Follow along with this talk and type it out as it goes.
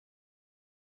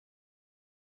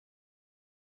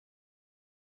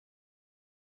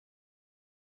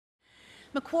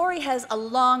Macquarie has a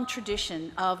long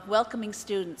tradition of welcoming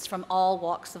students from all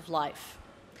walks of life.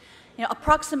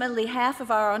 Approximately half of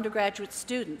our undergraduate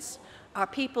students are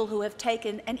people who have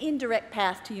taken an indirect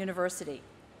path to university.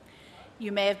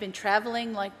 You may have been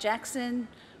traveling like Jackson,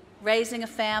 raising a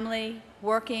family,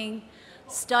 working,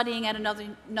 studying at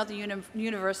another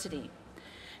university.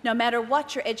 No matter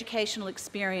what your educational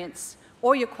experience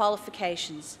or your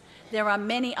qualifications, there are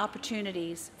many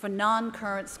opportunities for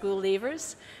non-current school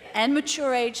leavers and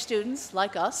mature-age students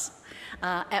like us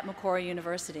at Macquarie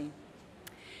University.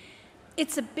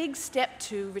 It's a big step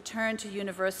to return to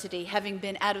university having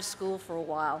been out of school for a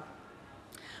while.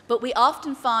 But we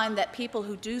often find that people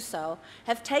who do so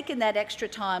have taken that extra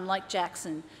time, like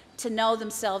Jackson, to know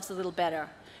themselves a little better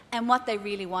and what they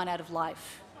really want out of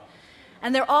life.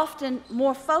 And they're often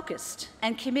more focused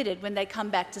and committed when they come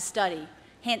back to study,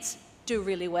 hence do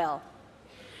really well.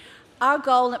 Our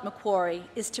goal at Macquarie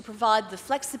is to provide the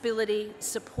flexibility,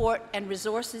 support, and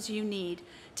resources you need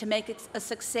to make it a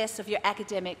success of your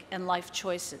academic and life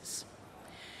choices.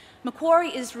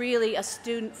 Macquarie is really a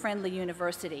student-friendly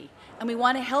university, and we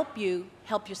want to help you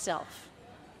help yourself.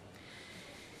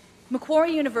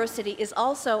 Macquarie University is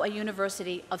also a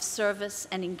university of service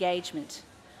and engagement.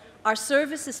 Our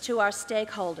service is to our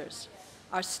stakeholders,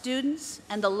 our students,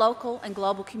 and the local and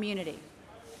global community.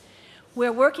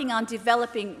 We're working on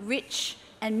developing rich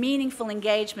and meaningful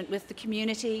engagement with the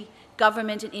community,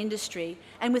 government, and industry,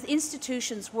 and with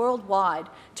institutions worldwide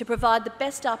to provide the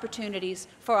best opportunities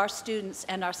for our students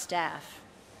and our staff.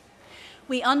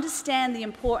 We understand the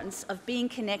importance of being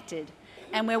connected,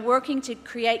 and we're working to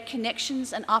create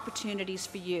connections and opportunities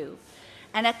for you.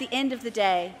 And at the end of the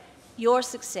day, your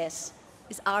success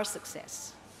is our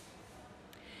success.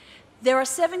 There are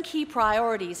 7 key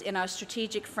priorities in our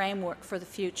strategic framework for the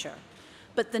future,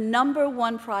 but the number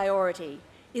one priority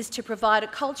is to provide a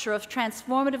culture of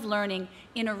transformative learning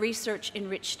in a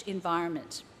research-enriched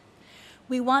environment.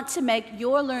 We want to make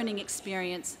your learning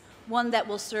experience one that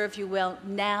will serve you well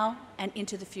now and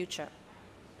into the future.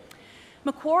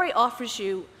 Macquarie offers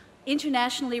you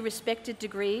internationally respected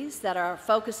degrees that are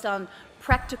focused on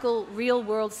practical,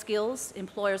 real-world skills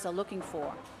employers are looking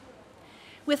for.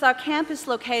 With our campus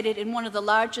located in one of the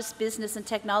largest business and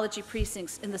technology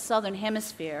precincts in the Southern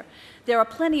Hemisphere, there are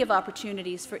plenty of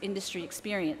opportunities for industry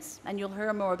experience, and you'll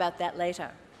hear more about that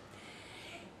later.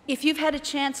 If you've had a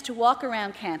chance to walk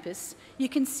around campus, you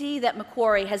can see that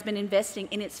Macquarie has been investing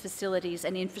in its facilities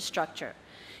and infrastructure,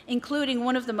 including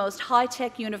one of the most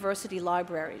high-tech university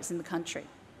libraries in the country.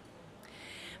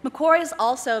 Macquarie has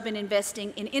also been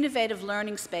investing in innovative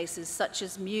learning spaces such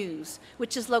as Muse,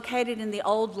 which is located in the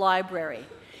old library.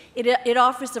 It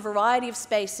offers a variety of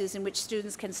spaces in which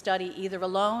students can study either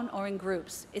alone or in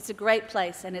groups. It's a great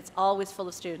place, and it's always full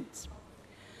of students.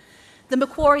 The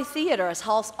Macquarie Theatre has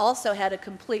also had a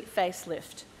complete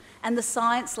facelift, and the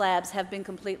science labs have been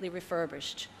completely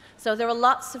refurbished. So there are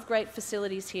lots of great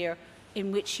facilities here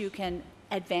in which you can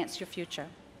advance your future.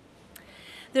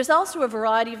 There's also a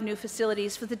variety of new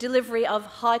facilities for the delivery of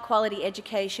high-quality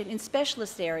education in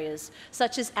specialist areas,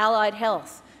 such as allied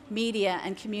health, media,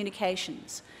 and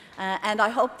communications. And I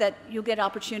hope that you'll get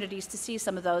opportunities to see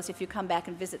some of those if you come back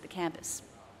and visit the campus.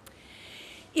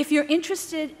 If you're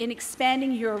interested in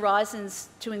expanding your horizons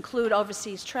to include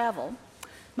overseas travel,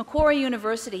 Macquarie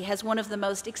University has one of the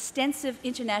most extensive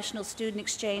international student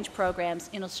exchange programs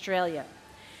in Australia.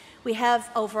 We have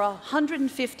over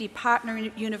 150 partner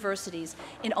universities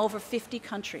in over 50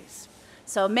 countries.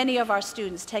 So many of our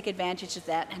students take advantage of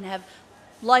that and have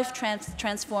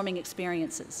life-transforming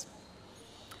experiences.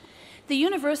 The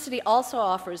university also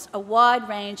offers a wide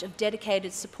range of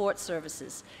dedicated support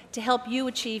services to help you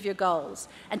achieve your goals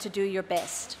and to do your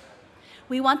best.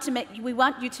 We want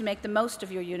you to make the most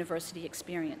of your university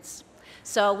experience.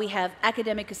 So we have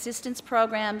academic assistance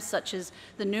programs such as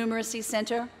the Numeracy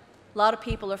Center. A lot of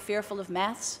people are fearful of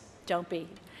maths. Don't be.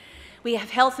 We have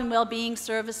health and well-being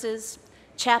services,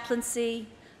 chaplaincy,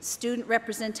 student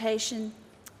representation,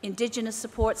 Indigenous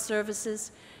support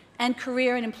services, and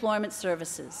career and employment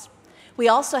services. We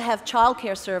also have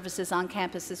childcare services on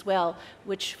campus as well,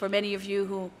 which for many of you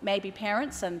who may be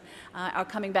parents and are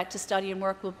coming back to study and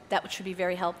work, that should be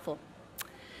very helpful.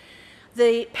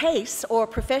 The PACE, or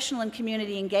Professional and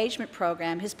Community Engagement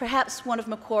Program, is perhaps one of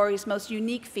Macquarie's most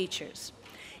unique features,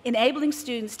 enabling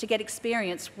students to get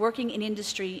experience working in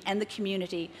industry and the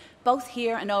community, both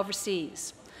here and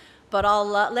overseas. But I'll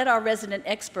let our resident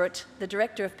expert, the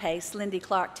director of PACE, Lindy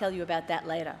Clark, tell you about that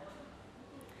later.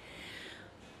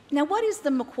 Now, what is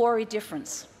the Macquarie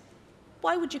difference?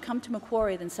 Why would you come to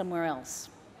Macquarie than somewhere else?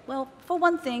 Well, for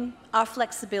one thing, our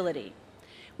flexibility.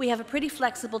 We have a pretty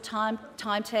flexible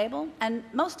timetable, and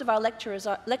most of our lectures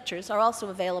are also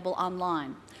available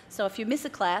online. So if you miss a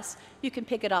class, you can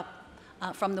pick it up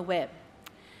from the web.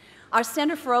 Our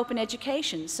Center for Open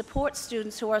Education supports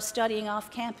students who are studying off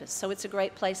campus, so it's a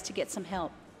great place to get some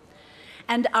help.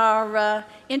 And our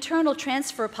internal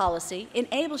transfer policy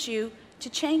enables you to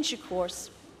change your course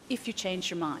if you change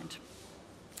your mind.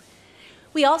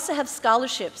 We also have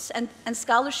scholarships, and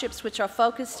scholarships which are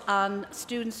focused on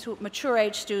students who,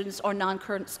 mature-age students or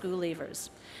non-current school leavers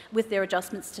with their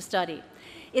adjustments to study.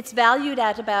 It's valued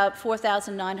at about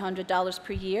 $4,900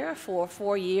 per year for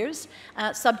 4 years,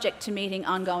 subject to meeting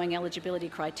ongoing eligibility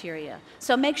criteria.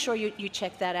 So make sure you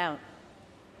check that out.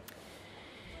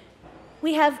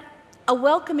 We have a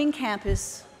welcoming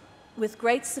campus with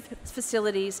great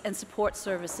facilities and support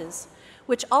services,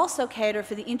 which also cater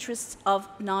for the interests of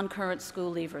non-current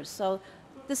school leavers. So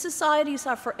the societies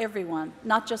are for everyone,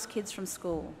 not just kids from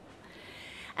school.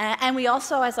 And we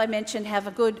also, as I mentioned, have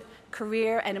a good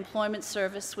career and employment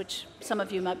service, which some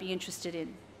of you might be interested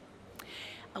in.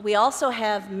 We also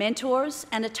have mentors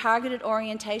and a targeted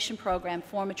orientation program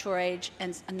for mature age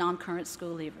and non-current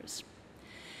school leavers.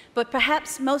 But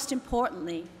perhaps most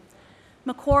importantly,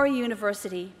 Macquarie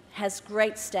University has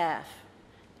great staff,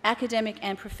 academic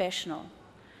and professional.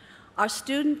 Our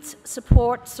student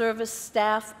support service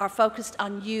staff are focused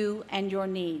on you and your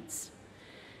needs.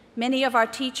 Many of our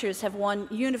teachers have won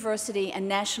university and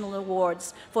national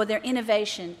awards for their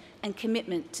innovation and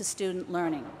commitment to student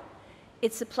learning.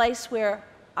 It's a place where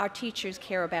our teachers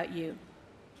care about you.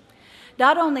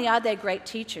 Not only are they great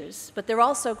teachers, but they're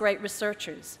also great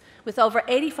researchers, with over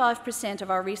 85%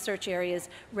 of our research areas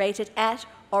rated at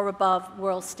or above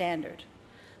world standard.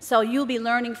 So you'll be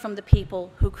learning from the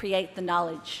people who create the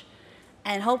knowledge,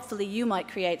 and hopefully you might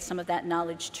create some of that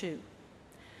knowledge too.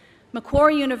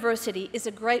 Macquarie University is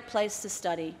a great place to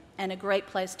study and a great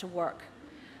place to work.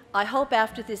 I hope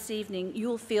after this evening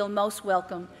you'll feel most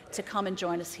welcome to come and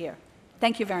join us here.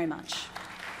 Thank you very much.